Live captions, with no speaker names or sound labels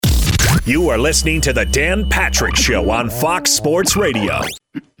You are listening to the Dan Patrick Show on Fox Sports Radio.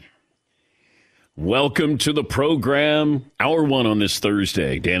 Welcome to the program. Hour one on this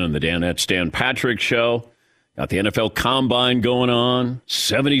Thursday. Dan and the Danettes, Dan Patrick Show. Got the NFL Combine going on.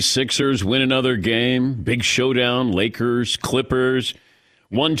 76ers win another game. Big showdown. Lakers, Clippers.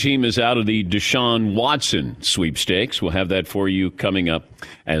 One team is out of the Deshaun Watson sweepstakes. We'll have that for you coming up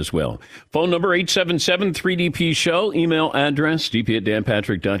as well. Phone number 877-3DP-SHOW. Email address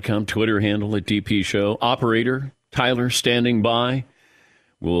dp@danpatrick.com. Twitter handle @DP-SHOW. Operator Tyler standing by.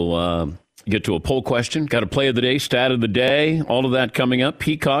 We'll get to a poll question. Got a play of the day, stat of the day, all of that coming up.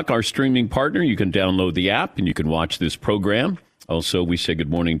 Peacock, our streaming partner. You can download the app and you can watch this program. Also, we say good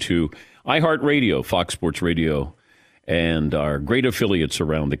morning to iHeartRadio, Fox Sports Radio, and our great affiliates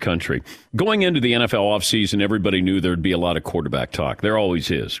around the country. Going into the NFL offseason, everybody knew there'd be a lot of quarterback talk. There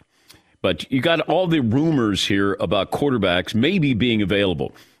always is. But you got all the rumors here about quarterbacks maybe being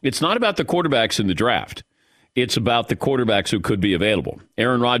available. It's not about the quarterbacks in the draft. It's about the quarterbacks who could be available.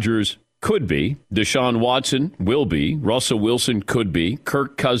 Aaron Rodgers could be. Deshaun Watson will be. Russell Wilson could be.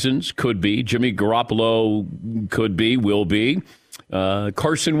 Kirk Cousins could be. Jimmy Garoppolo could be, will be.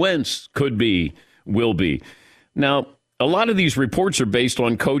 Carson Wentz could be, will be. Now, a lot of these reports are based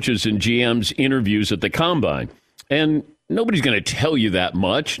on coaches and GMs' interviews at the Combine. And nobody's going to tell you that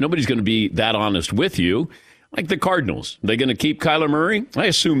much. Nobody's going to be that honest with you. Like the Cardinals. Are they going to keep Kyler Murray? I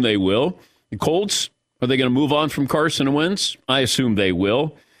assume they will. The Colts, are they going to move on from Carson Wentz? I assume they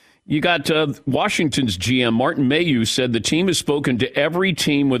will. You got Washington's GM, Martin Mayhew, said the team has spoken to every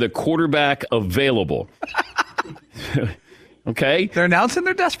team with a quarterback available. Okay? They're announcing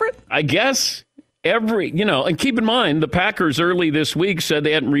they're desperate? I guess and keep in mind, the Packers early this week said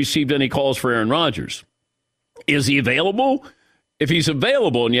they hadn't received any calls for Aaron Rodgers. Is he available? If he's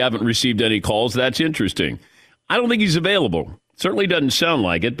available and you haven't received any calls, that's interesting. I don't think he's available. Certainly doesn't sound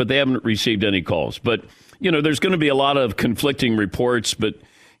like it, but they haven't received any calls. But, there's going to be a lot of conflicting reports, but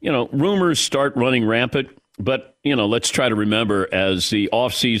rumors start running rampant, but, let's try to remember as the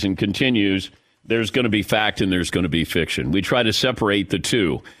offseason continues, there's going to be fact and there's going to be fiction. We try to separate the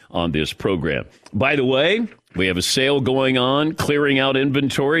two on this program. By the way, we have a sale going on, clearing out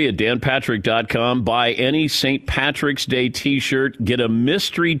inventory at danpatrick.com. Buy any St. Patrick's Day T-shirt, get a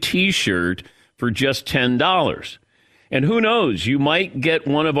mystery T-shirt for just $10. And who knows, you might get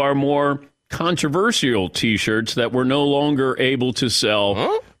one of our more controversial T-shirts that we're no longer able to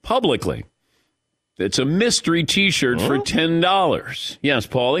sell publicly. It's a mystery T-shirt for $10. Yes,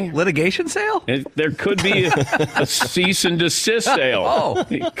 Paulie? Litigation sale? There could be a cease and desist sale. Oh.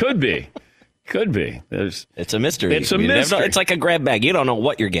 It could be. Could be. It's a mystery. It's a mystery. It's like a grab bag. You don't know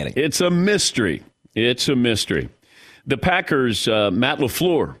what you're getting. It's a mystery. It's a mystery. The Packers, Matt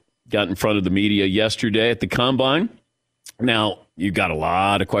LaFleur, got in front of the media yesterday at the Combine. Now, you got a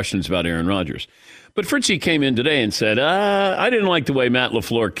lot of questions about Aaron Rodgers. But Fritzy came in today and said, I didn't like the way Matt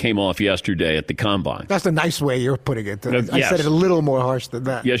LaFleur came off yesterday at the Combine. That's the nice way you're putting it. I Yes. said it a little more harsh than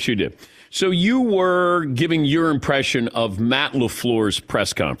that. Yes, you did. So you were giving your impression of Matt LaFleur's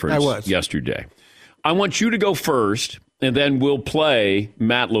press conference yesterday. I want you to go first, and then we'll play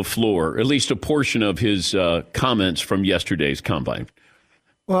Matt LaFleur, at least a portion of his comments from yesterday's Combine.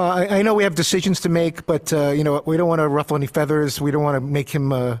 Well, I know we have decisions to make, but, we don't want to ruffle any feathers. We don't want to make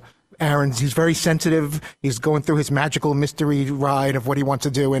him Aaron's. He's very sensitive. He's going through his magical mystery ride of what he wants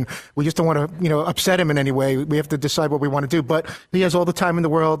to do, and we just don't want to, upset him in any way. We have to decide what we want to do, but he has all the time in the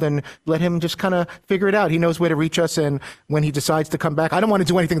world, and let him just kind of figure it out. He knows where to reach us, and when he decides to come back, I don't want to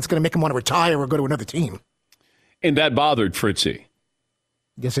do anything that's going to make him want to retire or go to another team. And that bothered Fritzy.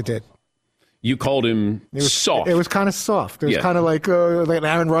 Yes, it did. You called him soft. It was kind of soft. It was kind of like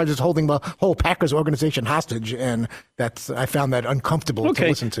Aaron Rodgers holding the whole Packers organization hostage, and I found that uncomfortable to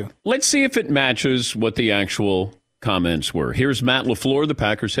listen to. Let's see if it matches what the actual comments were. Here's Matt LaFleur, the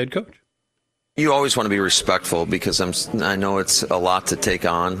Packers head coach. You always want to be respectful because I know it's a lot to take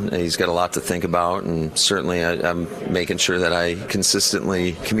on. He's got a lot to think about, and certainly I'm making sure that I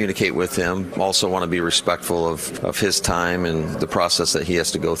consistently communicate with him. Also want to be respectful of his time and the process that he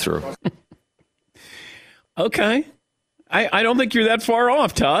has to go through. Okay. I don't think you're that far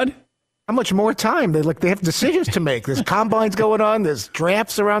off, Todd. How much more time? They have decisions to make. There's combines going on. There's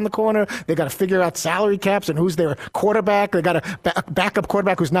drafts around the corner. They got to figure out salary caps and who's their quarterback. They got a backup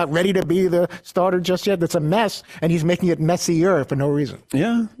quarterback who's not ready to be the starter just yet. That's a mess, and he's making it messier for no reason.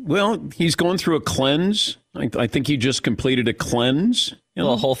 Yeah. Well, he's going through a cleanse. I think he just completed a cleanse.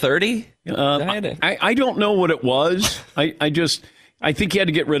 A whole 30? I don't know what it was. I think he had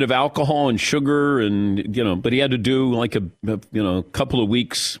to get rid of alcohol and sugar, and but he had to do like a couple of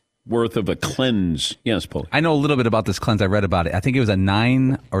weeks worth of a cleanse. Yes, Paul. I know a little bit about this cleanse. I read about it. I think it was a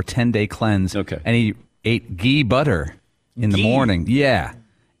 9 or 10 day cleanse. Okay. And he ate ghee butter in the morning. Yeah.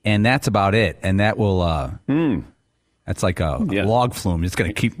 And that's about it. And that will, that's like a log flume. It's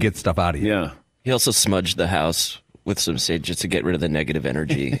going to get stuff out of you. Yeah. He also smudged the house with some sage just to get rid of the negative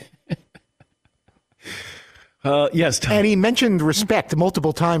energy. Yes, Tom. And he mentioned respect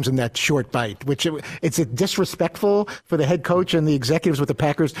multiple times in that short bite, which it's disrespectful for the head coach and the executives with the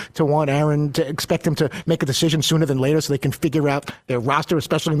Packers to want Aaron to expect him to make a decision sooner than later so they can figure out their roster,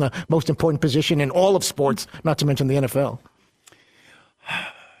 especially in the most important position in all of sports, not to mention the NFL.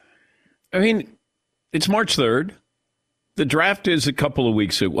 I mean, it's March 3rd. The draft is a couple of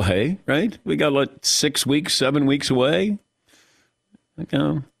weeks away, right? We got 6 weeks, 7 weeks away.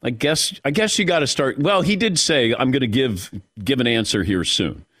 I guess you got to start. Well, he did say I'm going to give an answer here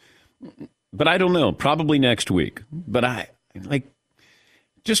soon, but I don't know. Probably next week. But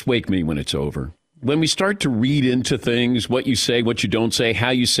just wake me when it's over. When we start to read into things, what you say, what you don't say, how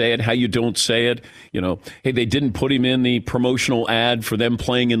you say it, how you don't say it. Hey, they didn't put him in the promotional ad for them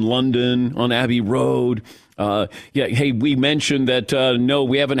playing in London on Abbey Road. Hey, we mentioned that no,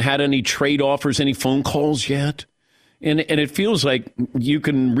 we haven't had any trade offers, any phone calls yet. And it feels like you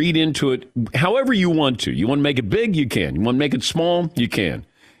can read into it however you want to. You want to make it big, you can. You want to make it small, you can.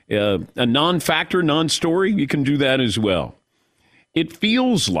 A non-factor, non-story, you can do that as well. It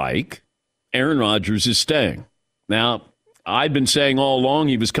feels like Aaron Rodgers is staying. Now, I'd been saying all along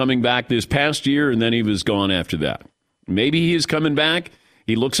he was coming back this past year, and then he was gone after that. Maybe he is coming back.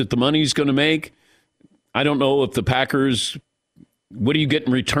 He looks at the money he's going to make. I don't know if the Packers... What do you get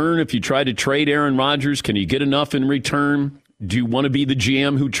in return if you try to trade Aaron Rodgers? Can you get enough in return? Do you want to be the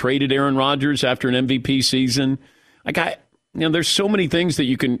GM who traded Aaron Rodgers after an MVP season? There's so many things that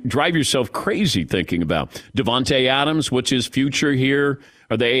you can drive yourself crazy thinking about. Devontae Adams, what's his future here?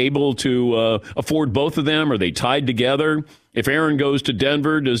 Are they able to afford both of them? Are they tied together? If Aaron goes to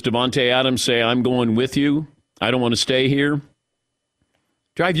Denver, does Devontae Adams say, I'm going with you? I don't want to stay here?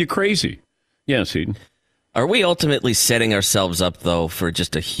 Drive you crazy. Yes, Eden. Are we ultimately setting ourselves up, though, for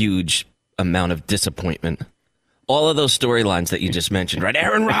just a huge amount of disappointment? All of those storylines that you just mentioned, right?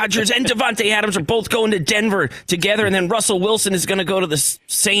 Aaron Rodgers and Devontae Adams are both going to Denver together, and then Russell Wilson is going to go to the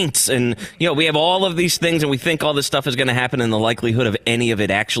Saints. And, we have all of these things, and we think all this stuff is going to happen, and the likelihood of any of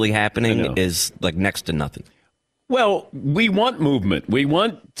it actually happening is like next to nothing. Well, we want movement. We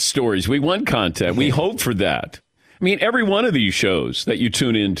want stories. We want content. We hope for that. I mean, every one of these shows that you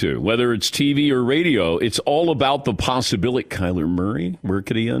tune into, whether it's TV or radio, it's all about the possibility. Kyler Murray, where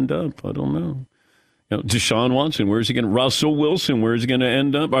could he end up? I don't know. Deshaun Watson, where's he going to? Russell Wilson, where's he going to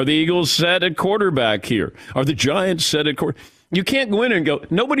end up? Are the Eagles set at quarterback here? Are the Giants set at quarterback? You can't go in and go,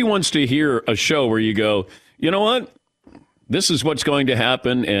 nobody wants to hear a show where you go, you know what? This is what's going to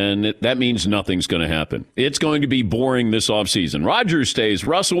happen, and that means nothing's going to happen. It's going to be boring this offseason. Rodgers stays.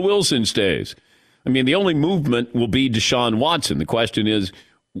 Russell Wilson stays. I mean, the only movement will be Deshaun Watson. The question is,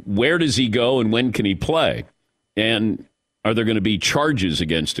 where does he go and when can he play? And are there going to be charges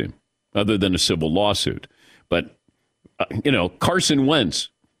against him other than a civil lawsuit? But, Carson Wentz,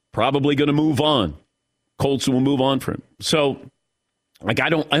 probably going to move on. Colts will move on from him. So, I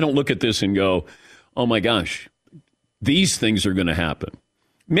don't look at this and go, oh, my gosh, these things are going to happen.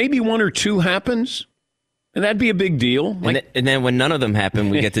 Maybe one or two happens. And that'd be a big deal. And then when none of them happen,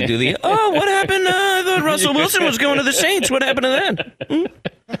 we get to do what happened? I thought Russell Wilson was going to the Saints. What happened to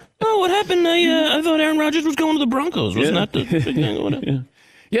that? Oh, what happened? I thought Aaron Rodgers was going to the Broncos. Wasn't that the big thing?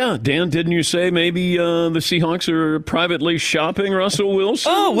 Yeah, Dan, didn't you say maybe the Seahawks are privately shopping Russell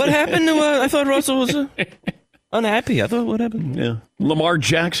Wilson? Oh, what happened? I thought Russell was unhappy. I thought, what happened? Yeah. Lamar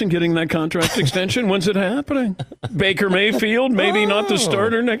Jackson getting that contract extension. When's it happening? Baker Mayfield, maybe not the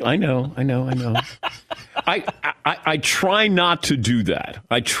starter next. I know. I try not to do that.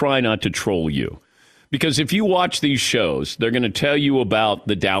 I try not to troll you. Because if you watch these shows, they're going to tell you about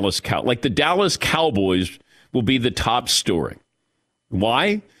the Dallas Cowboys. Like the Dallas Cowboys will be the top story.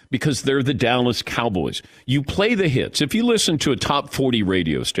 Why? Because they're the Dallas Cowboys. You play the hits. If you listen to a top 40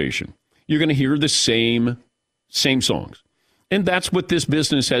 radio station, you're going to hear the same songs. And that's what this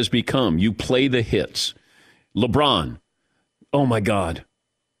business has become. You play the hits. LeBron. Oh, my God.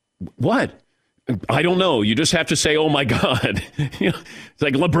 What? I don't know. You just have to say, oh, my God. It's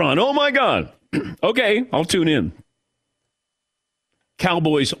like LeBron. Oh, my God. Okay, I'll tune in.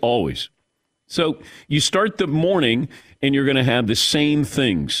 Cowboys always. So you start the morning and you're going to have the same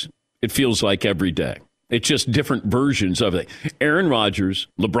things, it feels like, every day. It's just different versions of it. Aaron Rodgers,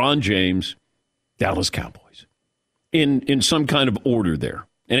 LeBron James, Dallas Cowboys. In some kind of order there.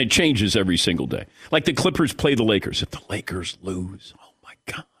 And it changes every single day. Like the Clippers play the Lakers. If the Lakers lose, oh my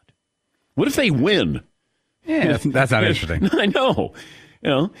God. What if they win? Yeah, that's not interesting. I know.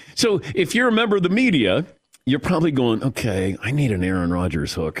 So if you're a member of the media, you're probably going, okay, I need an Aaron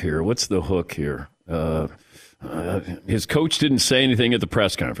Rodgers hook here. What's the hook here? His coach didn't say anything at the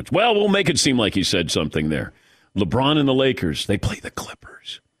press conference. Well, we'll make it seem like he said something there. LeBron and the Lakers, they play the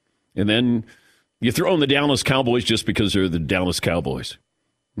Clippers. And then you throw in the Dallas Cowboys just because they're the Dallas Cowboys.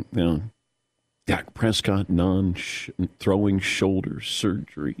 Dak Prescott, throwing shoulder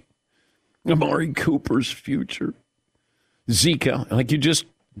surgery. Amari Cooper's future. Zeke,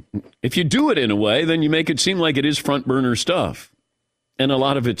 if you do it in a way, then you make it seem like it is front burner stuff. And a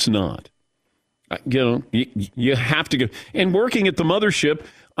lot of it's not. You have to go. And working at the mothership,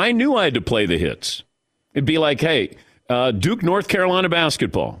 I knew I had to play the hits. It'd be like, hey, Duke, North Carolina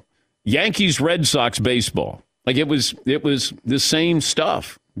basketball, Yankees, Red Sox baseball. Like it was the same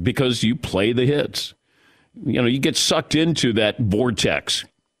stuff because you play the hits. You get sucked into that vortex.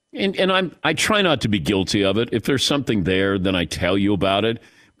 And I try not to be guilty of it. If there's something there, then I tell you about it.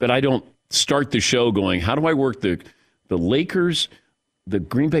 But I don't start the show going, how do I work the Lakers, the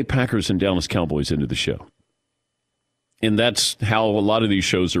Green Bay Packers, and Dallas Cowboys into the show? And that's how a lot of these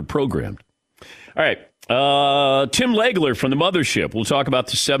shows are programmed. All right. Tim Legler from the mothership. We'll talk about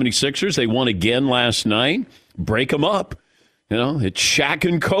the 76ers. They won again last night. Break them up. It's Shaq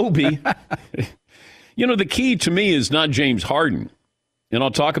and Kobe. The key to me is not James Harden. And I'll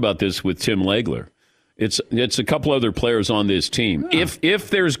talk about this with Tim Legler. It's a couple other players on this team. Yeah. If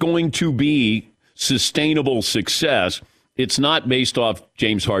there's going to be sustainable success, it's not based off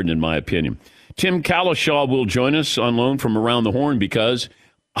James Harden, in my opinion. Tim Calishaw will join us on loan from Around the Horn because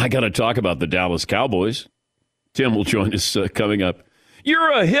I got to talk about the Dallas Cowboys. Tim will join us coming up.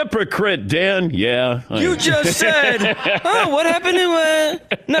 You're a hypocrite, Dan. Yeah. You just said, what happened to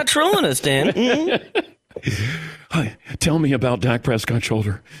not trolling us, Dan? Mm-hmm. Hi, tell me about Dak Prescott's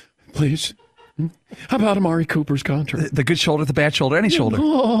shoulder, please. How about Amari Cooper's contract? The good shoulder, the bad shoulder, any shoulder.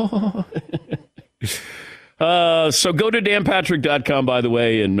 So go to danpatrick.com, by the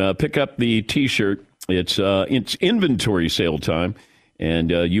way, and pick up the T-shirt. It's inventory sale time, and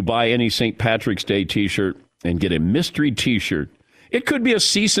you buy any St. Patrick's Day T-shirt and get a mystery T-shirt. It could be a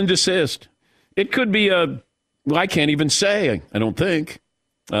cease and desist. It could be I can't even say, I don't think.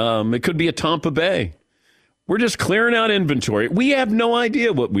 It could be a Tampa Bay. We're just clearing out inventory. We have no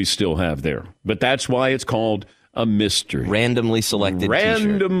idea what we still have there, but that's why it's called a mystery. Randomly selected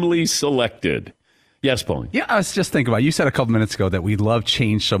Randomly selected. Yes, Pauline. Yeah, I was just thinking about it. You said a couple minutes ago that we love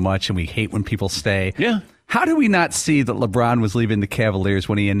change so much and we hate when people stay. Yeah. How do we not see that LeBron was leaving the Cavaliers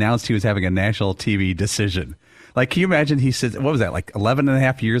when he announced he was having a national TV decision? Like, can you imagine he said, what was that, like 11 and a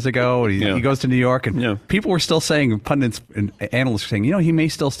half years ago? He goes to New York, and people were still saying, pundits and analysts were saying, he may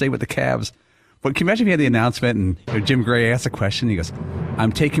still stay with the Cavs. But can you imagine if he had the announcement and Jim Gray asked a question? He goes,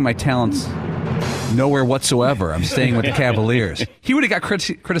 I'm taking my talents nowhere whatsoever. I'm staying with the Cavaliers. He would have got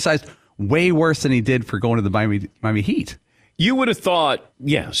criticized way worse than he did for going to the Miami Heat. You would have thought,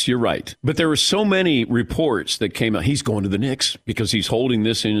 yes, you're right. But there were so many reports that came out. He's going to the Knicks because he's holding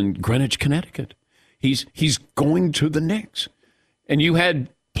this in Greenwich, Connecticut. He's going to the Knicks. And you had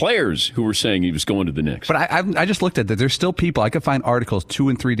players who were saying he was going to the Knicks. But I just looked at that. There's still people. I could find articles 2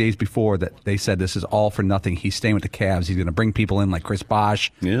 and 3 days before that they said this is all for nothing. He's staying with the Cavs. He's going to bring people in like Chris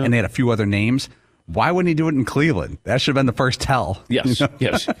Bosh. Yeah. And they had a few other names. Why wouldn't he do it in Cleveland? That should have been the first tell. Yes,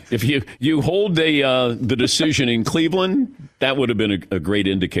 yes. If you hold the decision in Cleveland, that would have been a great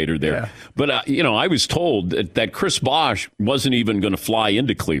indicator there. Yeah. But, I was told that Chris Bosh wasn't even going to fly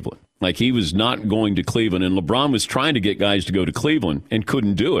into Cleveland. Like, he was not going to Cleveland, and LeBron was trying to get guys to go to Cleveland and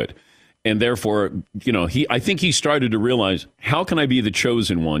couldn't do it. And therefore, I think he started to realize, how can I be the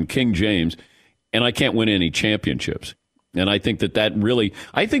chosen one, King James, and I can't win any championships? And I think that really,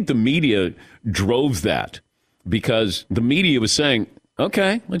 I think the media drove that because the media was saying,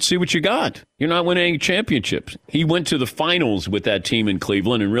 okay, let's see what you got. You're not winning any championships. He went to the finals with that team in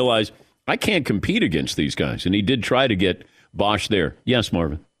Cleveland and realized, I can't compete against these guys. And he did try to get Bosh there. Yes,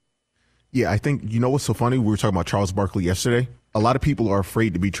 Marvin. Yeah, I think, what's so funny? We were talking about Charles Barkley yesterday. A lot of people are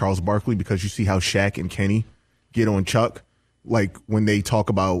afraid to be Charles Barkley because you see how Shaq and Kenny get on Chuck. Like when they talk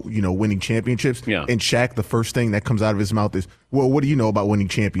about, winning championships. Yeah. And Shaq, the first thing that comes out of his mouth is, well, what do you know about winning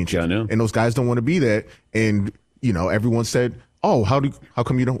championships? Yeah, I know. And those guys don't want to be there. And, everyone said, oh, how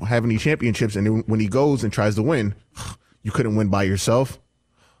come you don't have any championships? And then when he goes and tries to win, you couldn't win by yourself.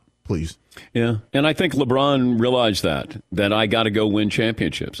 Please. Yeah. And I think LeBron realized that I got to go win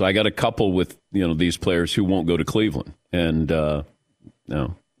championships. I got to couple with, these players who won't go to Cleveland. And,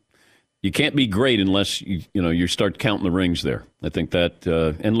 no. You can't be great unless you start counting the rings there. I think that,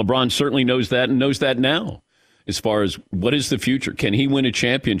 and LeBron certainly knows that and knows that now. As far as what is the future, can he win a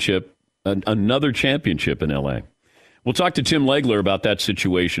championship another championship in L.A. We'll talk to Tim Legler about that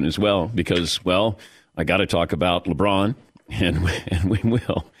situation as well because, well, I got to talk about LeBron, and we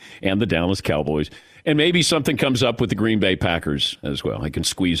will, and the Dallas Cowboys. And maybe something comes up with the Green Bay Packers as well. I can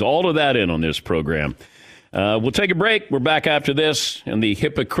squeeze all of that in on this program. We'll take a break. We're back after this and the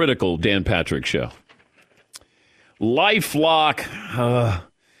hypocritical Dan Patrick Show. LifeLock.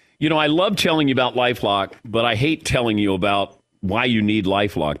 I love telling you about LifeLock, but I hate telling you about why you need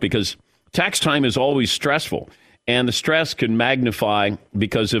LifeLock because tax time is always stressful. And the stress can magnify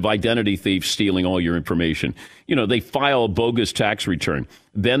because of identity thieves stealing all your information. They file a bogus tax return.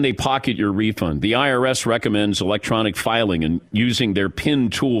 Then they pocket your refund. The IRS recommends electronic filing and using their PIN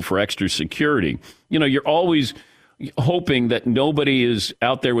tool for extra security. You're always hoping that nobody is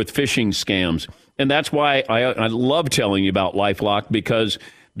out there with phishing scams. And that's why I love telling you about LifeLock because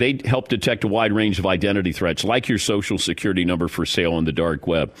they help detect a wide range of identity threats, like your social security number for sale on the dark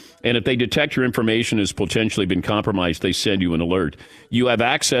web. And if they detect your information has potentially been compromised, they send you an alert. You have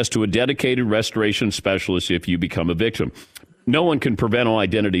access to a dedicated restoration specialist if you become a victim. No one can prevent all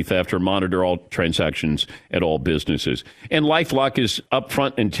identity theft or monitor all transactions at all businesses. And LifeLock is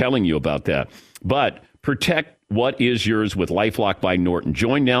upfront in telling you about that. But protect what is yours with LifeLock by Norton.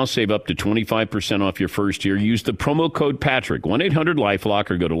 Join now, save up to 25% off your first year. Use the promo code Patrick,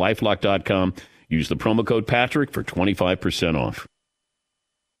 1-800-LifeLock, or go to LifeLock.com. Use the promo code Patrick for 25% off.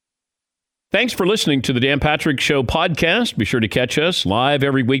 Thanks for listening to the Dan Patrick Show podcast. Be sure to catch us live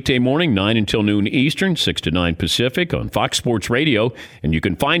every weekday morning, 9 until noon Eastern, 6 to 9 Pacific on Fox Sports Radio. And you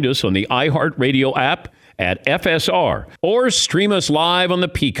can find us on the iHeartRadio app at FSR or stream us live on the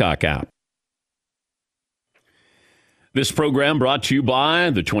Peacock app. This program brought to you by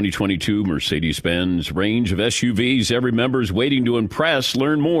the 2022 Mercedes-Benz range of SUVs. Every member is waiting to impress.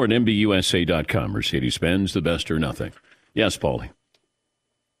 Learn more at MBUSA.com. Mercedes-Benz, the best or nothing. Yes, Paulie.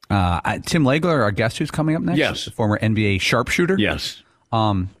 Tim Legler, our guest who's coming up next. Yes. The former NBA sharpshooter. Yes.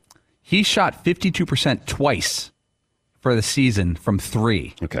 He shot 52% twice for the season from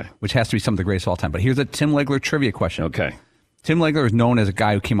 3. Okay. Which has to be some of the greatest of all time. But here's a Tim Legler trivia question. Okay. Tim Legler is known as a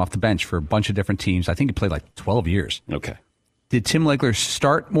guy who came off the bench for a bunch of different teams. I think he played like 12 years. Okay. Did Tim Legler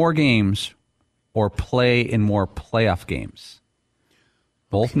start more games or play in more playoff games?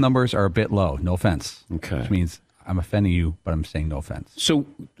 Both numbers are a bit low. No offense. Okay. Which means I'm offending you, but I'm saying no offense. So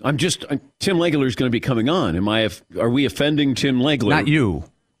Tim Legler is going to be coming on. Are we offending Tim Legler? Not you.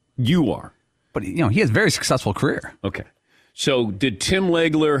 You are. But, he has a very successful career. Okay. So did Tim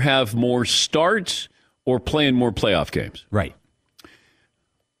Legler have more starts or playing more playoff games? Right.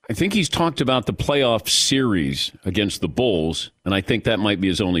 I think he's talked about the playoff series against the Bulls, and I think that might be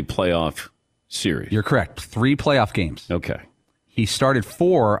his only playoff series. You're correct. 3 playoff games. Okay. He started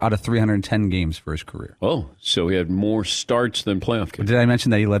 4 out of 310 games for his career. Oh, so he had more starts than playoff games. Did I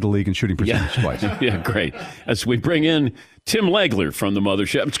mention that he led the league in shooting percentage twice? Yeah, great. As we bring in Tim Legler from the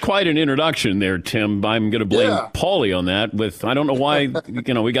mothership. It's quite an introduction there, Tim. I'm going to blame Paulie on that. I don't know why,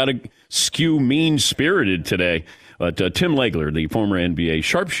 we got to skew mean-spirited today. But Tim Legler, the former NBA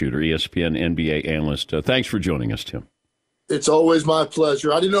sharpshooter, ESPN NBA analyst. Thanks for joining us, Tim. It's always my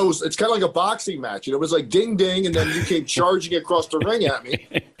pleasure. I didn't know it's kind of like a boxing match. It was like ding, ding, and then you came charging across the ring at me,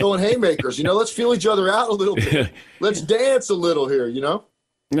 throwing haymakers. Let's feel each other out a little bit. Let's dance a little here,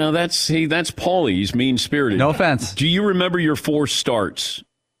 No, that's Paulie. He's mean-spirited. No offense. Do you remember your 4 starts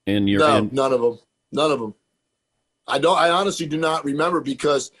in your? No, none of them. None of them. I honestly do not remember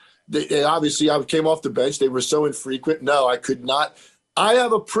because they obviously I came off the bench. They were so infrequent. No, I could not. I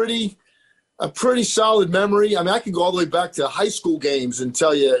have a pretty solid memory. I could go all the way back to high school games and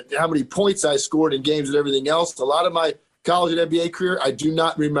tell you how many points I scored in games and everything else. A lot of my college and NBA career, I do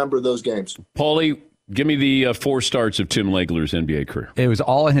not remember those games. Paulie, give me the 4 starts of Tim Legler's NBA career. It was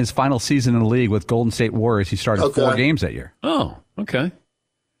all in his final season in the league with Golden State Warriors. He started 4 games that year. Oh, okay.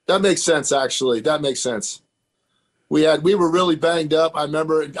 That makes sense, actually. That makes sense. We were really banged up. I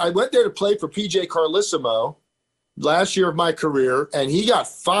remember I went there to play for PJ Carlissimo last year of my career, and he got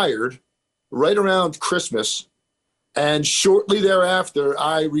fired right around Christmas, and shortly thereafter,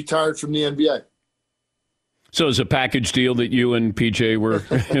 I retired from the NBA. So it's a package deal that you and PJ were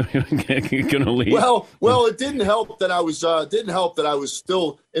going to leave. Well, it didn't help that I was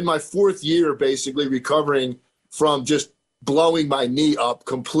still in my 4th year, basically recovering from just blowing my knee up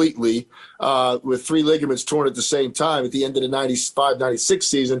completely with 3 ligaments torn at the same time at the end of the 95-96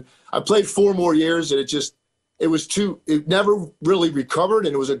 season. I played 4 more years, and it never really recovered,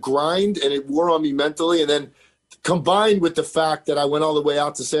 and it was a grind, and it wore on me mentally. And then combined with the fact that I went all the way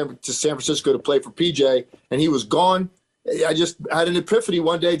out to San Francisco to play for PJ, and he was gone, I just had an ephany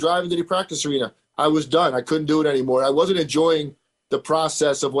one day driving to the practice arena. I was done. I couldn't do it anymore. I wasn't enjoying the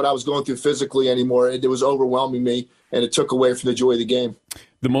process of what I was going through physically anymore. It was overwhelming me, and it took away from the joy of the game.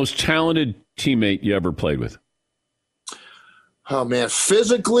 The most talented teammate you ever played with? Oh, man.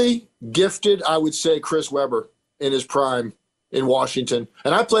 Physically gifted, I would say Chris Webber in his prime in Washington.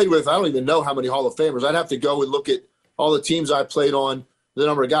 And I played with, I don't even know how many Hall of Famers. I'd have to go and look at all the teams I played on, the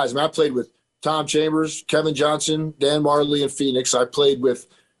number of guys. I mean, I played with Tom Chambers, Kevin Johnson, Dan Marley in Phoenix. I played with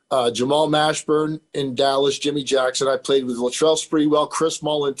Jamal Mashburn in Dallas, Jimmy Jackson. I played with Latrell Sprewell, Chris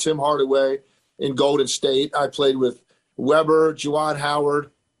Mullin, Tim Hardaway in Golden State. I played with Weber, Juwan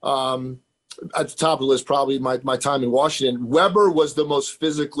Howard. At the top of the list, probably my time in Washington. Weber was the most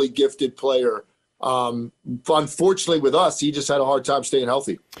physically gifted player. Unfortunately, with us, he just had a hard time staying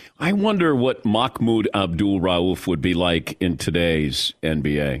healthy. I wonder what Mahmoud Abdul-Rauf would be like in today's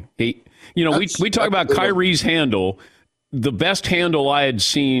NBA. We talk about Kyrie's handle. The best handle I had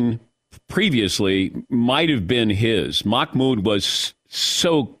seen previously might have been his. Mahmoud was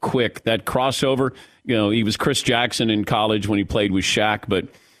so quick, that crossover. He was Chris Jackson in college when he played with Shaq, but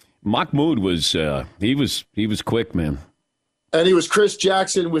Mahmoud was he was quick, man. And he was Chris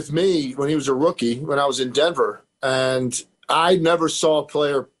Jackson with me when he was a rookie, when I was in Denver. And I never saw a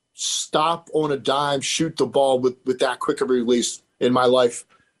player stop on a dime, shoot the ball with that quick of a release in my life.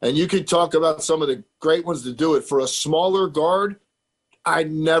 And you could talk about some of the great ones to do it. For a smaller guard, I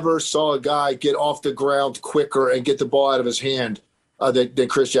never saw a guy get off the ground quicker and get the ball out of his hand than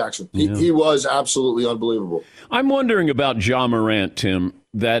Chris Jackson. He was absolutely unbelievable. I'm wondering about Ja Morant, Tim,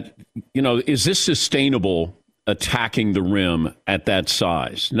 that, is this sustainable attacking the rim at that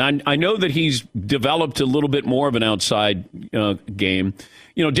size? Now, I know that he's developed a little bit more of an outside game.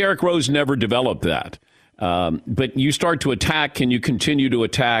 Derrick Rose never developed that. But you start to attack, can you continue to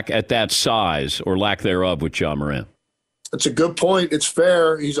attack at that size or lack thereof with Ja Morant? That's a good point. It's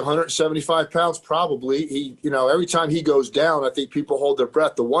fair. He's 175 pounds probably. Every time he goes down, I think people hold their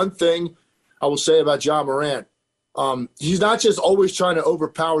breath. The one thing I will say about Ja Morant, he's not just always trying to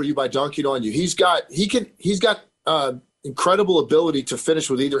overpower you by dunking on you. He's got incredible ability to finish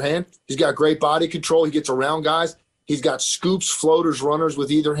with either hand. He's got great body control. He gets around guys. He's got scoops, floaters, runners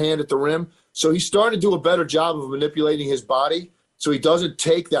with either hand at the rim. So he's starting to do a better job of manipulating his body so he doesn't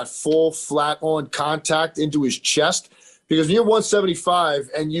take that full flat-on contact into his chest. Because when you're 175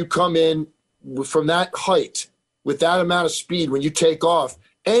 and you come in from that height with that amount of speed, when you take off,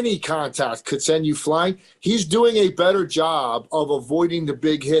 any contact could send you flying. He's doing a better job of avoiding the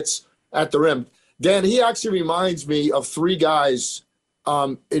big hits at the rim. Dan, he actually reminds me of three guys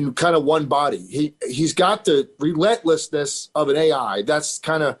in kind of one body. He's got the relentlessness of an AI. That's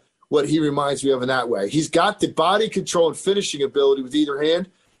kind of what he reminds me of in that way. He's got the body control and finishing ability with either hand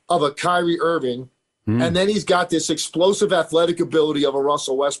of a Kyrie Irving, and then he's got this explosive athletic ability of a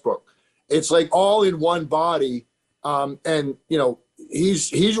Russell Westbrook. It's like all in one body, and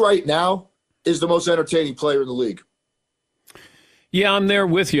he's right now is the most entertaining player in the league. Yeah, I'm there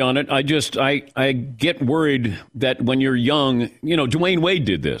with you on it. I get worried that when you're young, Dwayne Wade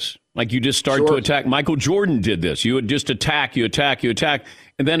did this. Like you just start to attack. Michael Jordan did this. You would just attack, you attack.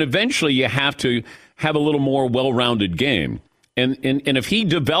 And then eventually you have to have a little more well-rounded game. And if he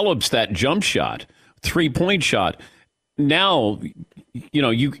develops that jump shot, three-point shot, now,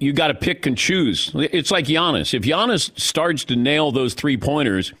 you got to pick and choose. It's like Giannis. If Giannis starts to nail those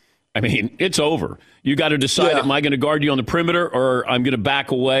three-pointers, it's over. You got to decide, am I going to guard you on the perimeter or I'm going to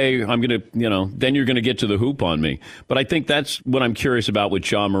back away? I'm going to, then you're going to get to the hoop on me. But I think that's what I'm curious about with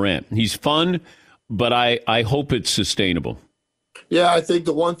Ja Morant. He's fun, but I hope it's sustainable. Yeah, I think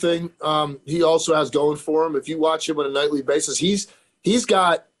the one thing he also has going for him, if you watch him on a nightly basis, he's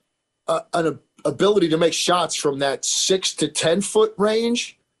got an ability to make shots from that 6 to 10 foot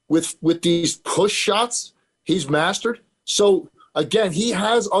range with these push shots he's mastered. So again, he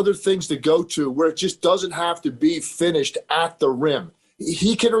has other things to go to where it just doesn't have to be finished at the rim.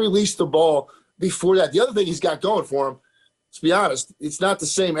 He can release the ball before that. The other thing he's got going for him, to be honest, it's not the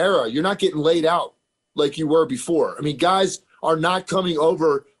same era. You're not getting laid out like you were before. Guys are not coming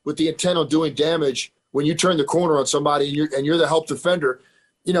over with the intent on doing damage when you turn the corner on somebody and you're the help defender.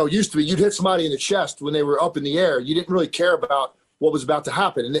 It used to be you'd hit somebody in the chest when they were up in the air. You didn't really care about what was about to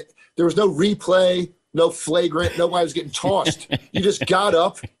happen. And there was no replay, no flagrant, nobody was getting tossed. You just got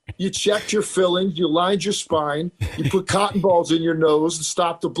up, you checked your fillings, you lined your spine, you put cotton balls in your nose and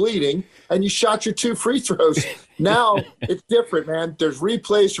stopped the bleeding, and you shot your 2 free throws. Now it's different, man. There's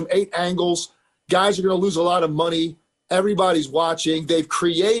replays from 8 angles. Guys are going to lose a lot of money. Everybody's watching. They've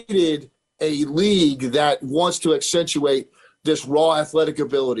created a league that wants to accentuate this raw athletic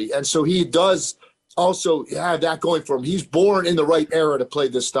ability. And so he does also have that going for him. He's born in the right era to play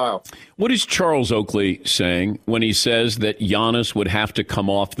this style. What is Charles Oakley saying when he says that Giannis would have to come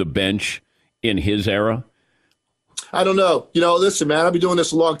off the bench in his era? I don't know. Listen, man, I've been doing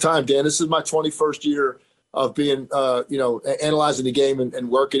this a long time, Dan. This is my 21st year of being, analyzing the game and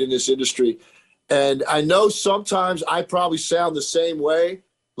working in this industry. And I know sometimes I probably sound the same way,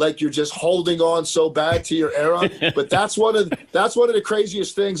 like you're just holding on so bad to your era. But that's one of the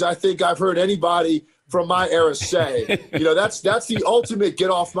craziest things I think I've heard anybody from my era say. That's the ultimate get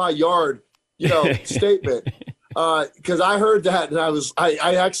off my yard, statement. Because I heard that and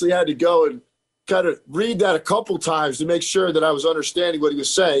I actually had to go and kind of read that a couple times to make sure that I was understanding what he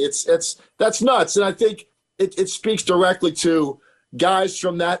was saying. That's nuts. And I think it speaks directly to guys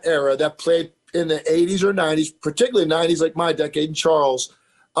from that era that played in the 80s or 90s, particularly 90s, like my decade, and Charles.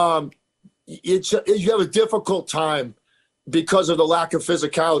 You have a difficult time because of the lack of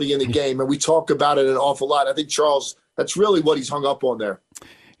physicality in the game. And we talk about it an awful lot. I think Charles, that's really what he's hung up on there.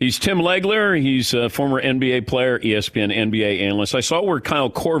 He's Tim Legler. He's a former NBA player, ESPN NBA analyst. I saw where Kyle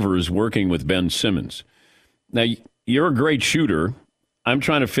Korver is working with Ben Simmons. Now, you're a great shooter. I'm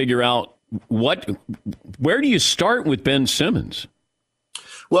trying to figure out where do you start with Ben Simmons?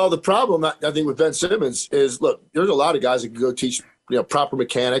 Well, the problem, I think, with Ben Simmons is, look, there's a lot of guys that can go teach proper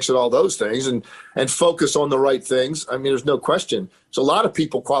mechanics and all those things and focus on the right things. I mean, there's no question. There's a lot of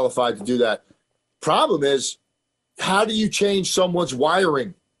people qualified to do that. Problem is, how do you change someone's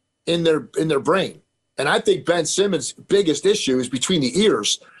wiring in their brain? And I think Ben Simmons' biggest issue is between the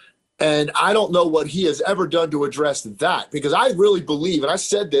ears. And I don't know what he has ever done to address that, because I really believe, and I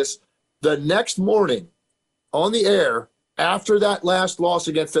said this the next morning on the air after that last loss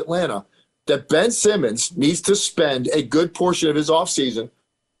against Atlanta, that Ben Simmons needs to spend a good portion of his offseason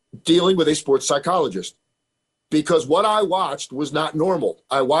dealing with a sports psychologist. Because what I watched was not normal.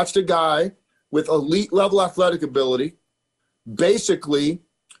 I watched a guy with elite level athletic ability basically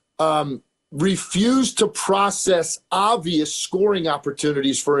refused to process obvious scoring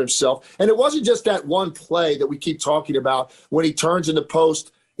opportunities for himself. And it wasn't just that one play that we keep talking about when he turns in the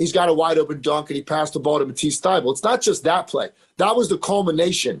post, he's got a wide open dunk and he passed the ball to Matisse Thybulle. It's not just that play. That was the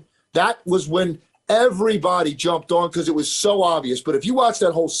culmination. That was when everybody jumped on because it was so obvious. But if you watch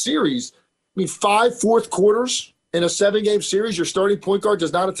that whole series, 5 fourth quarters in a 7-game series, your starting point guard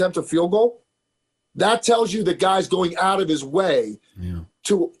does not attempt a field goal. That tells you the guy's going out of his way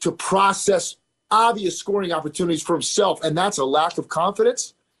to process obvious scoring opportunities for himself. And that's a lack of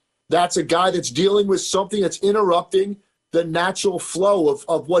confidence. That's a guy that's dealing with something that's interrupting the natural flow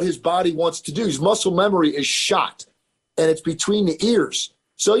of what his body wants to do. His muscle memory is shot, and it's between the ears.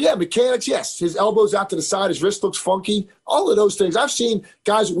 So, yeah, mechanics, yes. His elbow's out to the side. His wrist looks funky. All of those things. I've seen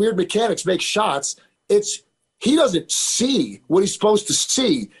guys with weird mechanics make shots. He doesn't see what he's supposed to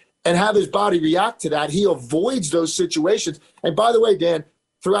see and have his body react to that. He avoids those situations. And by the way, Dan,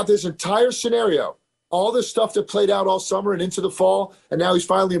 throughout this entire scenario, all this stuff that played out all summer and into the fall, and now he's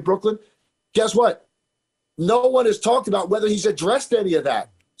finally in Brooklyn, guess what? No one has talked about whether he's addressed any of that.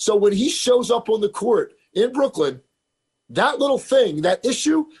 So when he shows up on the court in Brooklyn, that little thing, that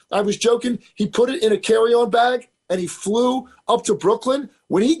issue, I was joking, he put it in a carry-on bag and he flew up to Brooklyn.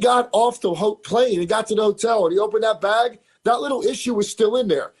 When he got off the plane and got to the hotel and he opened that bag, that little issue was still in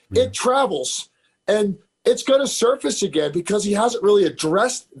there. It travels, and it's going to surface again because he hasn't really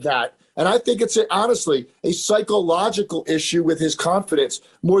addressed that. And I think it's, honestly, a psychological issue with his confidence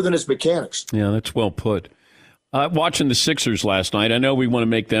more than his mechanics. Yeah, that's well put. Watching the Sixers last night, I know we want to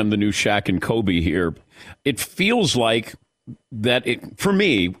make them the new Shaq and Kobe here. It feels like that, for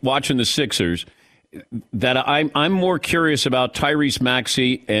me, watching the Sixers, that I'm more curious about Tyrese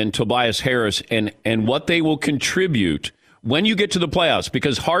Maxey and Tobias Harris and what they will contribute when you get to the playoffs,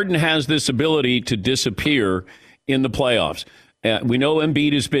 because Harden has this ability to disappear in the playoffs. We know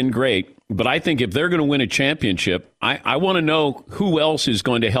Embiid has been great, but I think if they're going to win a championship, I want to know who else is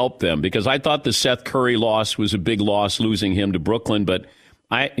going to help them, because I thought the Seth Curry loss was a big loss, losing him to Brooklyn. But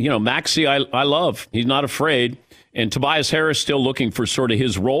Maxey, I love. He's not afraid. And Tobias Harris still looking for sort of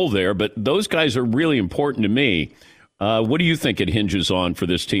his role there. But those guys are really important to me. What do you think it hinges on for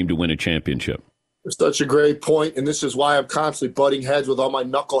this team to win a championship? It's such a great point, and this is why I'm constantly butting heads with all my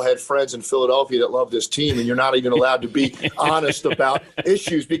knucklehead friends in Philadelphia that love this team, and you're not even allowed to be honest about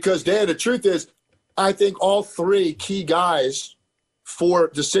issues. Because, Dan, the truth is, I think all three key guys for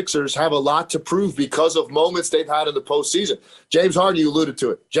the Sixers have a lot to prove because of moments they've had in the postseason. James Harden, you alluded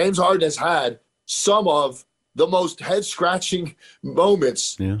to it. James Harden has had some of the most head-scratching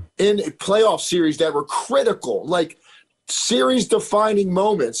moments in a playoff series that were critical, like series-defining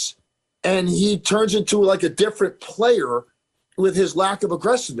moments. And he turns into like a different player with his lack of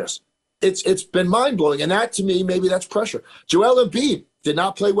aggressiveness. it's been mind-blowing. And that, to me, maybe that's pressure. Joel Embiid did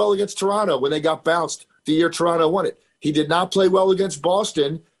not play well against Toronto when they got bounced the year Toronto won it. He did not play well against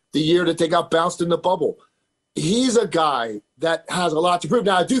Boston the year that they got bounced in the bubble. He's a guy that has a lot to prove.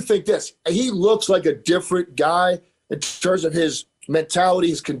 Now, I do think this. He looks like a different guy in terms of his mentality,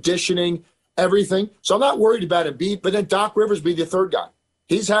 his conditioning, everything. So I'm not worried about Embiid. But then Doc Rivers be the third guy.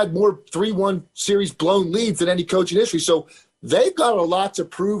 He's had more 3-1 series blown leads than any coach in history. So they've got a lot to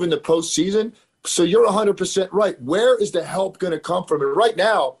prove in the postseason. So you're 100% right. Where is the help going to come from? And right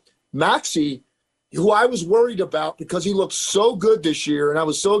now, Maxey, who I was worried about because he looked so good this year and I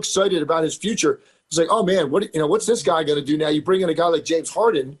was so excited about his future, it's like, oh man, what's this guy going to do now? You bring in a guy like James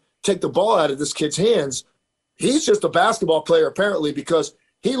Harden, take the ball out of this kid's hands. He's just a basketball player apparently because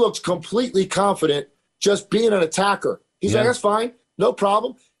he looks completely confident just being an attacker. He's like, that's fine, no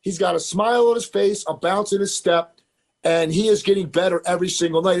problem. He's got a smile on his face, a bounce in his step, and he is getting better every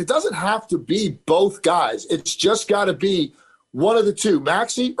single night. It doesn't have to be both guys. It's just got to be one of the two,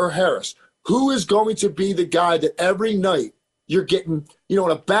 Maxey or Harris. Who is going to be the guy that every night you're getting,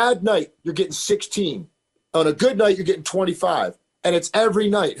 on a bad night, you're getting 16. On a good night, you're getting 25. And it's every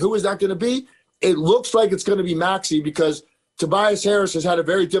night. Who is that going to be? It looks like it's going to be Maxey because Tobias Harris has had a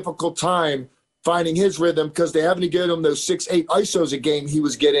very difficult time finding his rhythm because they haven't given him those 6-8 ISOs a game he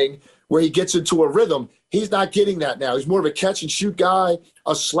was getting where he gets into a rhythm. He's not getting that now. He's more of a catch-and-shoot guy,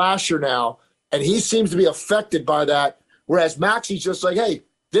 a slasher now, and he seems to be affected by that, whereas Maxey's just like, hey,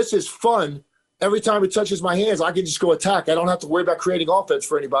 this is fun. Every time it touches my hands, I can just go attack. I don't have to worry about creating offense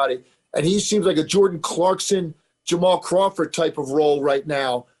for anybody. And he seems like a Jordan Clarkson, Jamal Crawford type of role right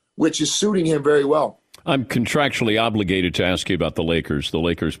now, which is suiting him very well. I'm contractually obligated to ask you about the Lakers. The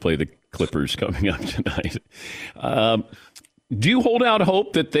Lakers play the Clippers coming up tonight. Do you hold out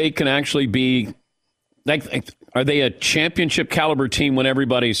hope that they can actually be are they a championship caliber team when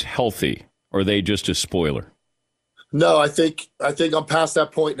everybody's healthy, or are they just a spoiler? No, I think I'm past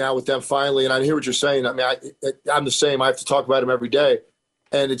that point now with them finally, and I hear what you're saying. I mean, I'm the same. I have to talk about them every day,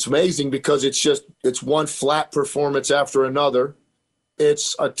 and it's amazing because it's one flat performance after another.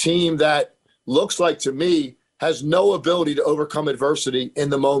 It's a team that looks like to me has no ability to overcome adversity in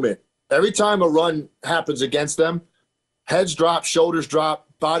the moment. Every time a run happens against them, heads drop, shoulders drop,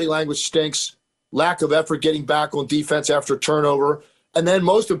 body language stinks, lack of effort getting back on defense after a turnover, and then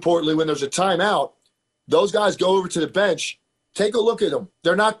most importantly, when there's a timeout, those guys go over to the bench. Take a look at them.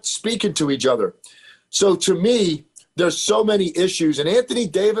 They're not speaking to each other. So to me, there's so many issues. And Anthony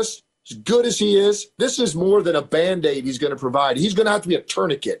Davis, as good as he is, this is more than a Band-Aid he's going to provide. He's going to have to be a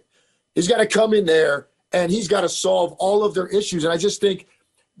tourniquet. He's got to come in there, and he's got to solve all of their issues. And I just think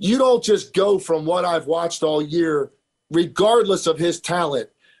you don't just go from what I've watched all year, regardless of his talent,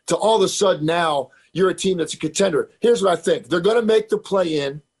 to all of a sudden now you're a team that's a contender. Here's what I think. They're going to make the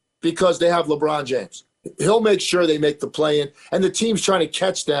play-in because they have LeBron James. He'll make sure they make the play-in, and the teams trying to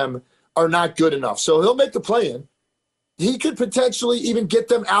catch them are not good enough. So he'll make the play-in. He could potentially even get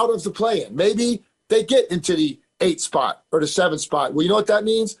them out of the play-in. Maybe they get into the 8th spot or the 7th spot. Well, you know what that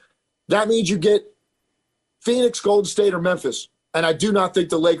means? That means you get Phoenix, Golden State, or Memphis. And I do not think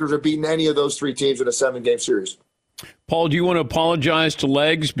the Lakers are beating any of those three teams in a 7-game series. Paul, do you want to apologize to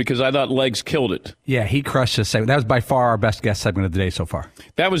Legs? Because I thought Legs killed it. Yeah, he crushed this segment. That was by far our best guest segment of the day so far.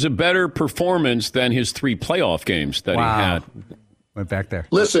 That was a better performance than his 3 playoff games that he had. Went back there.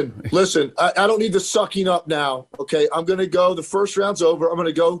 Listen. I don't need the sucking up now, okay? I'm going to go. The first round's over. I'm going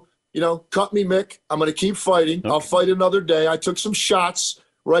to go, cut me, Mick. I'm going to keep fighting. Okay. I'll fight another day. I took some shots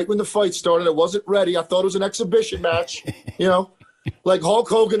right when the fight started. I wasn't ready. I thought it was an exhibition match, like Hulk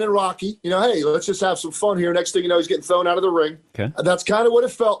Hogan and Rocky. Hey, let's just have some fun here. Next thing you know, he's getting thrown out of the ring. Okay. That's kind of what it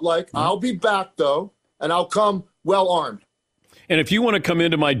felt like. Mm-hmm. I'll be back, though, and I'll come well-armed. And if you want to come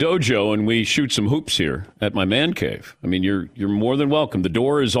into my dojo and we shoot some hoops here at my man cave, I mean, you're more than welcome. The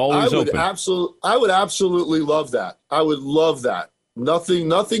door is always open. I would absolutely love that. I would love that.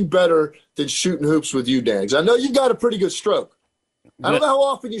 Nothing better than shooting hoops with you, Dan. 'Cause I know you've got a pretty good stroke. I don't know how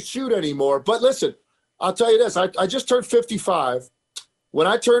often you shoot anymore, but listen, I'll tell you this. I just turned 55. When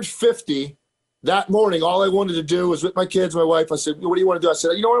I turned 50, that morning, all I wanted to do was with my kids, my wife, I said, what do you want to do? I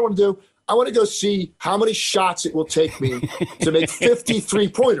said, you know what I want to do? I want to go see how many shots it will take me to make 53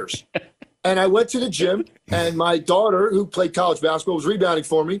 pointers. And I went to the gym, and my daughter, who played college basketball, was rebounding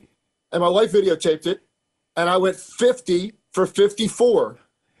for me, and my wife videotaped it, and I went 50 for 54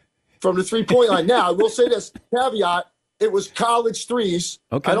 from the three-point line. Now, I will say this, caveat, it was college threes.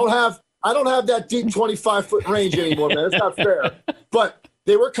 Okay. I don't have that deep 25-foot range anymore, man. That's not fair. But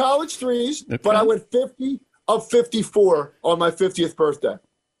they were college threes, okay. But I went 50 of 54 on my 50th birthday.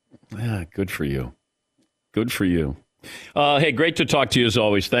 Yeah, good for you. Good for you. Hey, great to talk to you as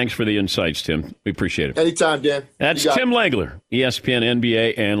always. Thanks for the insights, Tim. We appreciate it. Anytime, Dan. That's Tim Legler, ESPN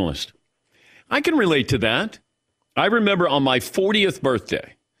NBA analyst. I can relate to that. I remember on my 40th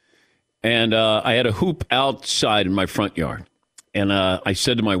birthday, and I had a hoop outside in my front yard. And I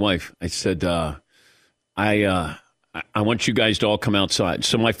said to my wife, I said, I want you guys to all come outside.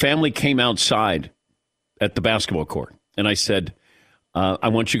 So my family came outside at the basketball court. And I said, I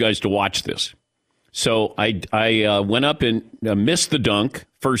want you guys to watch this. So I went up and missed the dunk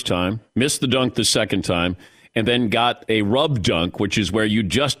first time, missed the dunk the second time, and then got a rub dunk, which is where you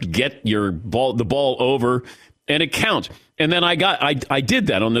just get the ball over, and it counts. And then I did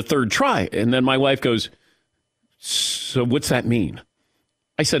that on the third try. And then my wife goes, so what's that mean?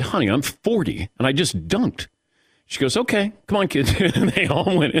 I said, honey, I'm 40, and I just dunked. She goes, okay, come on, kids. And they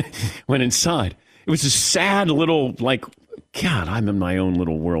all went inside. It was a sad little, God, I'm in my own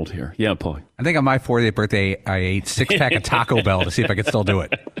little world here. Yeah, Paul. I think on my 40th birthday, I ate 6-pack of Taco Bell to see if I could still do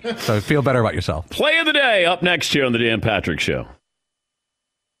it. So feel better about yourself. Play of the day up next here on the Dan Patrick Show.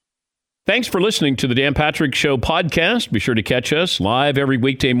 Thanks for listening to the Dan Patrick Show podcast. Be sure to catch us live every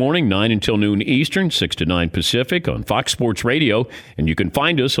weekday morning, 9 until noon Eastern, 6 to 9 Pacific on Fox Sports Radio. And you can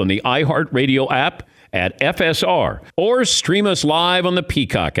find us on the iHeartRadio app at FSR or stream us live on the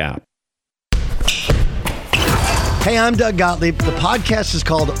Peacock app. Hey, I'm Doug Gottlieb. The podcast is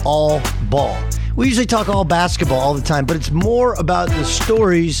called All Ball. We usually talk all basketball all the time, but it's more about the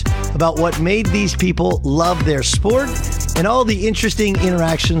stories about what made these people love their sport and all the interesting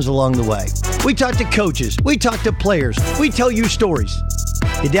interactions along the way. We talk to coaches. We talk to players. We tell you stories.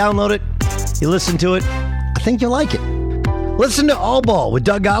 You download it. You listen to it. I think you'll like it. Listen to All Ball with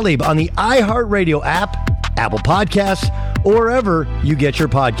Doug Gottlieb on the iHeartRadio app, Apple Podcasts, or wherever you get your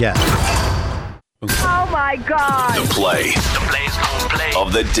podcasts. Oh, my God. The play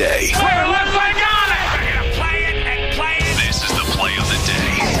of the day. This is the play of the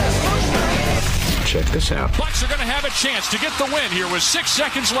day. Check this out. Bucks are going to have a chance to get the win here with 6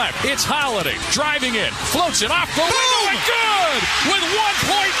 seconds left. It's Holiday driving in, floats it off the window and good! With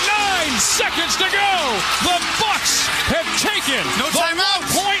 1.9 seconds to go, the Bucks have taken the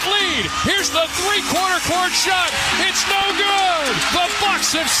 1-point lead. Here's the three-quarter court shot. It's no good. The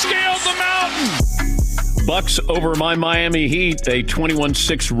Bucks have scaled the mountain. Bucks over my Miami Heat, a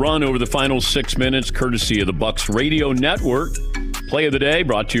 21-6 run over the final 6 minutes, courtesy of the Bucks Radio Network. Play of the day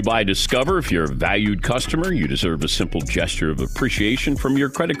brought to you by Discover. If you're a valued customer, you deserve a simple gesture of appreciation from your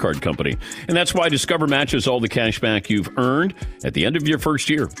credit card company. And that's why Discover matches all the cash back you've earned at the end of your first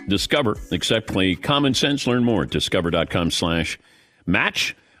year. Discover, acceptly common sense. Learn more at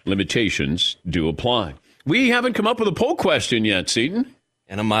discover.com/match. Limitations do apply. We haven't come up with a poll question yet, Seton.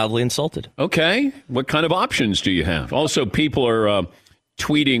 And I'm mildly insulted. Okay. What kind of options do you have? Also, people are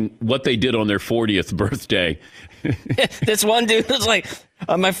tweeting what they did on their 40th birthday. This one dude was like,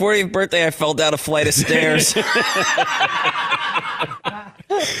 on my 40th birthday, I fell down a flight of stairs.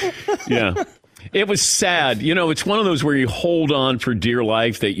 Yeah. It was sad. You know, it's one of those where you hold on for dear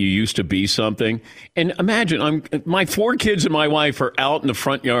life that you used to be something. And imagine, my 4 kids and my wife are out in the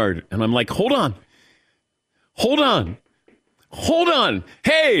front yard. And I'm like, hold on.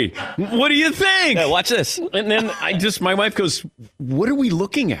 Hey, what do you think? Yeah, watch this. And then my wife goes, what are we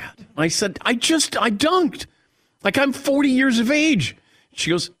looking at? I said, I dunked. Like I'm 40 years of age. She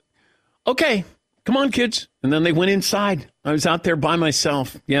goes, okay, come on, kids. And then they went inside. I was out there by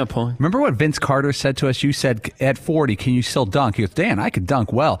myself. Yeah, Paul. Remember what Vince Carter said to us? You said, at 40, can you still dunk? He goes, Dan, I could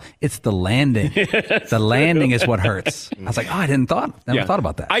dunk well. It's the landing. The landing is what hurts. I was like, I never thought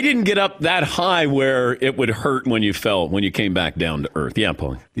about that. I didn't get up that high where it would hurt when you fell, when you came back down to earth. Yeah,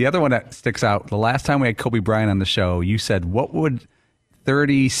 Paul. The other one that sticks out, the last time we had Kobe Bryant on the show, you said, what would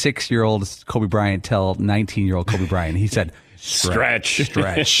 36-year-old Kobe Bryant tell 19-year-old Kobe Bryant? He said, stretch.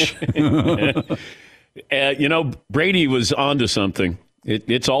 Brady was onto something.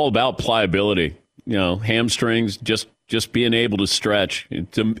 It's all about pliability. You know, hamstrings, just being able to stretch.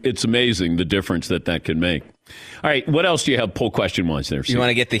 It's amazing the difference that can make. All right, what else do you have poll question-wise there, Steve? You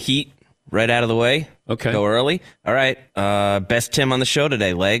want to get the heat right out of the way? Okay. Go early? All right. Best Tim on the show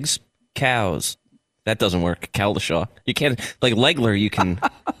today, legs, cows. That doesn't work. Cowlishaw. You can't, like Legler, you can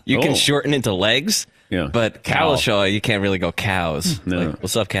shorten into legs. Yeah. But Cowlishaw, you can't really go cows. No. Like,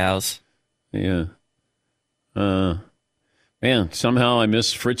 what's up, cows? Yeah. Man, somehow I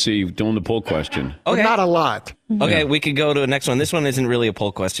missed Fritzy doing the poll question. Okay. Not a lot. Okay, Yeah. we could go to the next one. This one isn't really a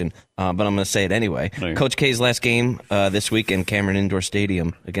poll question, but I'm going to say it anyway. Right. Coach K's last game this week in Cameron Indoor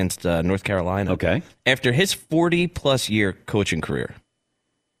Stadium against North Carolina. Okay. After his 40-plus year coaching career,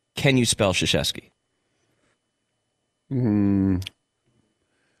 can you spell Krzyzewski?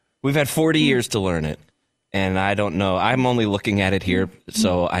 We've had 40 years to learn it. And I don't know. I'm only looking at it here,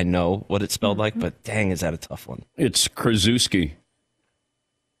 so I know what it's spelled like, but dang, is that a tough one. It's Krzyzewski.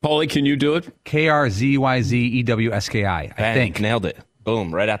 Paulie, can you do it? Krzywzewski, I think. Nailed it.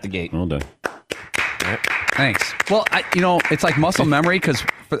 Boom, right out the gate. Well done. Thanks. Well, it's like muscle memory because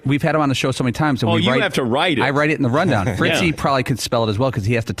we've had him on the show so many times. And you have to write it. I write it in the rundown. Fritzy probably could spell it as well because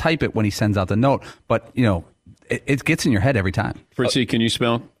he has to type it when he sends out the note. But, it gets in your head every time. Fritzy, can you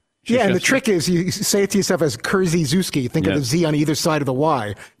spell? Yeah, and the trick is you say it to yourself as Krzyzewski. Think of the Z on either side of the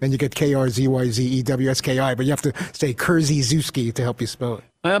Y. Then you get Krzywzewski, but you have to say Krzyzewski to help you spell it.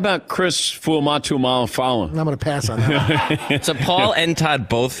 How about Chris Fuamatu-Malafala? I'm going to pass on that. So Paul and Todd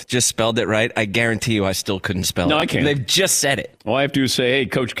both just spelled it right. I guarantee you I still couldn't spell it. No, I can't. They've just said it. All I have to do is say, hey,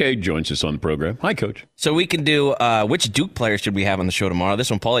 Coach K joins us on the program. Hi, Coach. So we can do, which Duke player should we have on the show tomorrow? This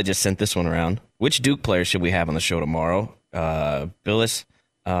one, Paulie just sent this one around. Which Duke player should we have on the show tomorrow? Billis,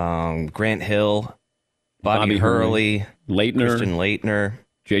 Grant Hill, Bobby Hurley, Leitner, Christian Leitner,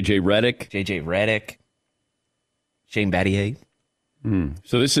 JJ Redick, Shane Battier.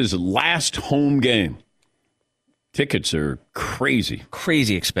 So this is last home game. Tickets are crazy.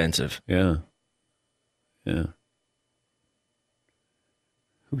 Crazy expensive. Yeah. Who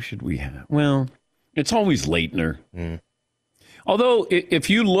should we have? Well, it's always Leitner. Although,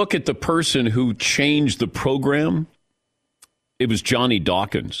 if you look at the person who changed the program, it was Johnny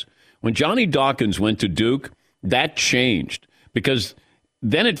Dawkins. When Johnny Dawkins went to Duke, that changed because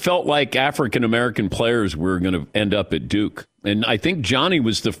then it felt like African-American players were going to end up at Duke. And I think Johnny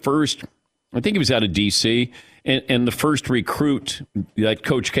was the first, I think he was out of D.C., and the first recruit that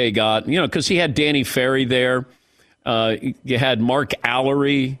Coach K got, because he had Danny Ferry there. You had Mark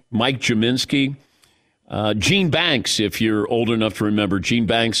Allery, Mike Jaminski. Gene Banks, if you're old enough to remember, Gene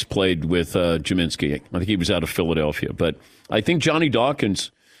Banks played with Jaminski. I think he was out of Philadelphia. But I think Johnny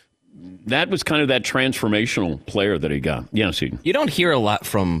Dawkins, that was kind of that transformational player that he got. Yes, Eden. You don't hear a lot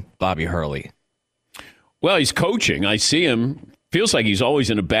from Bobby Hurley. Well, he's coaching. I see him. Feels like he's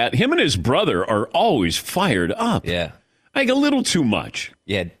always in a bat. Him and his brother are always fired up. Yeah. Like a little too much.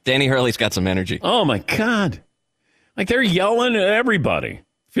 Yeah, Danny Hurley's got some energy. Oh, my God. Like they're yelling at everybody.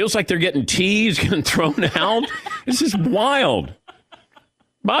 Feels like they're getting teased, getting thrown out. This is wild.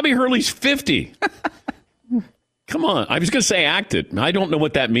 Bobby Hurley's 50. Come on. I was going to say act it. I don't know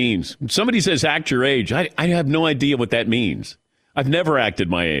what that means. When somebody says act your age, I have no idea what that means. I've never acted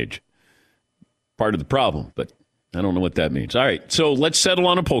my age. Part of the problem, but I don't know what that means. All right, so let's settle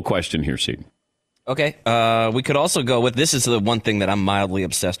on a poll question here, Seton. Okay. We could also go with, this is the one thing that I'm mildly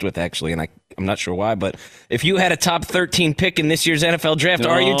obsessed with, actually, and I'm not sure why, but if you had a top 13 pick in this year's NFL draft,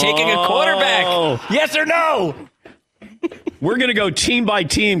 are you taking a quarterback? Yes or no? We're going to go team by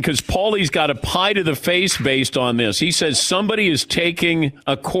team because Paulie's got a pie to the face based on this. He says somebody is taking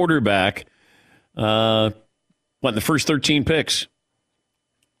a quarterback, the first 13 picks.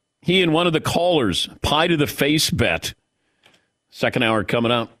 He and one of the callers, pie to the face bet. Second hour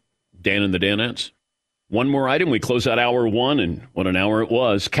coming up. Dan and the Danettes. One more item. We close out hour one, and what an hour it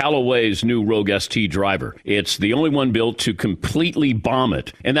was. Callaway's new Rogue ST driver. It's the only one built to completely bomb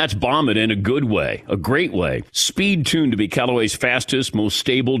it, and that's bomb it in a good way, a great way. Speed tuned to be Callaway's fastest, most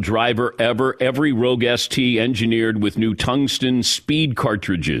stable driver ever. Every Rogue ST engineered with new tungsten speed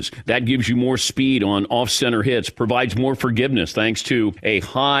cartridges. That gives you more speed on off-center hits, provides more forgiveness thanks to a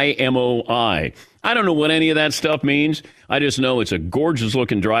high MOI. I don't know what any of that stuff means. I just know it's a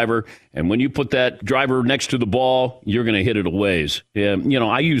gorgeous-looking driver, and when you put that driver next to the ball, you're going to hit it a ways.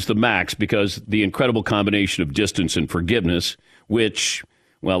 I use the Max because the incredible combination of distance and forgiveness, which,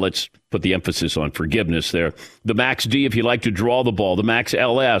 well, let's put the emphasis on forgiveness there. The Max D, if you like to draw the ball. The Max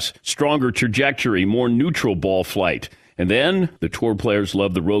LS, stronger trajectory, more neutral ball flight. And then the tour players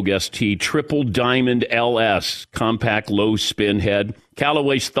love the Rogue ST Triple Diamond LS, compact, low spin head.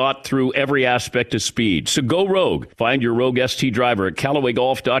 Callaway's thought through every aspect of speed. So go Rogue. Find your Rogue ST driver at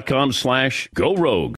CallawayGolf.com/go Rogue.